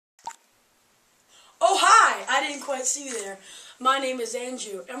didn't quite see you there. My name is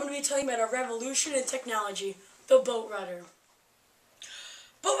Andrew, and I'm going to be telling you about a revolution in technology, the boat rudder.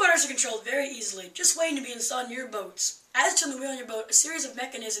 Boat rudders are controlled very easily, just waiting to be installed in your boats. As you turn the wheel on your boat, a series of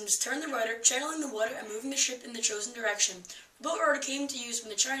mechanisms turn the rudder, channeling the water and moving the ship in the chosen direction. The boat rudder came to use when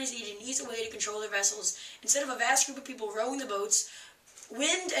the Chinese needed an easy way to control their vessels. Instead of a vast group of people rowing the boats,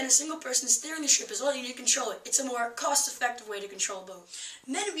 wind and a single person steering the ship is all you need to control it. It's a more cost-effective way to control a boat.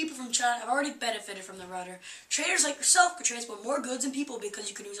 Many people from China have already benefited from the rudder. Traders like yourself could transport more goods and people because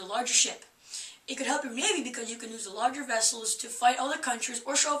you can use a larger ship. It could help your navy because you can use the larger vessels to fight other countries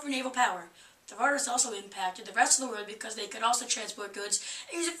or show off your naval power. The rudder has also impacted the rest of the world because they could also transport goods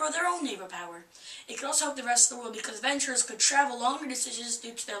and use it for their own naval power. It could also help the rest of the world because adventurers could travel longer distances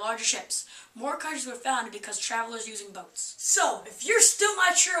due to their larger ships. More countries were founded because travelers using boats. So, if you're still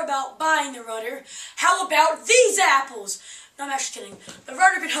not sure about buying the rudder, how about these apples? No, I'm actually kidding. The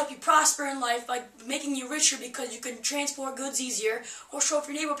rudder can help you prosper in life by making you richer because you can transport goods easier or show off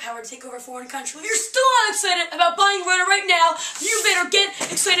your naval power to take over a foreign country. If you're still not excited about buying a rudder right now, you better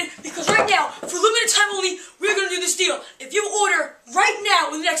get excited because right now, for limited time only, we're going to do this deal. If you order right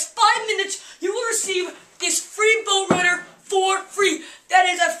now, in the next 5 minutes, you will receive this free boat rudder for free. That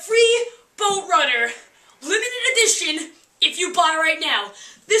is a free boat rudder, limited edition, if you buy right now.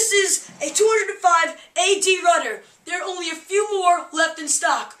 This is a 205 AD rudder. There are only a few more left in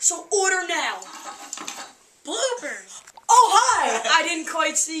stock, so order now. Bloopers. Oh, hi! I didn't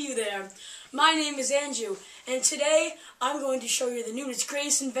quite see you there. My name is Andrew, and today I'm going to show you the newest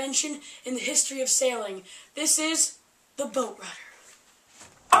greatest invention in the history of sailing. This is the boat rudder.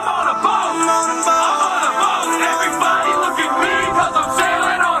 I'm on a boat! I'm on a boat! Everybody look at me, 'cause I'm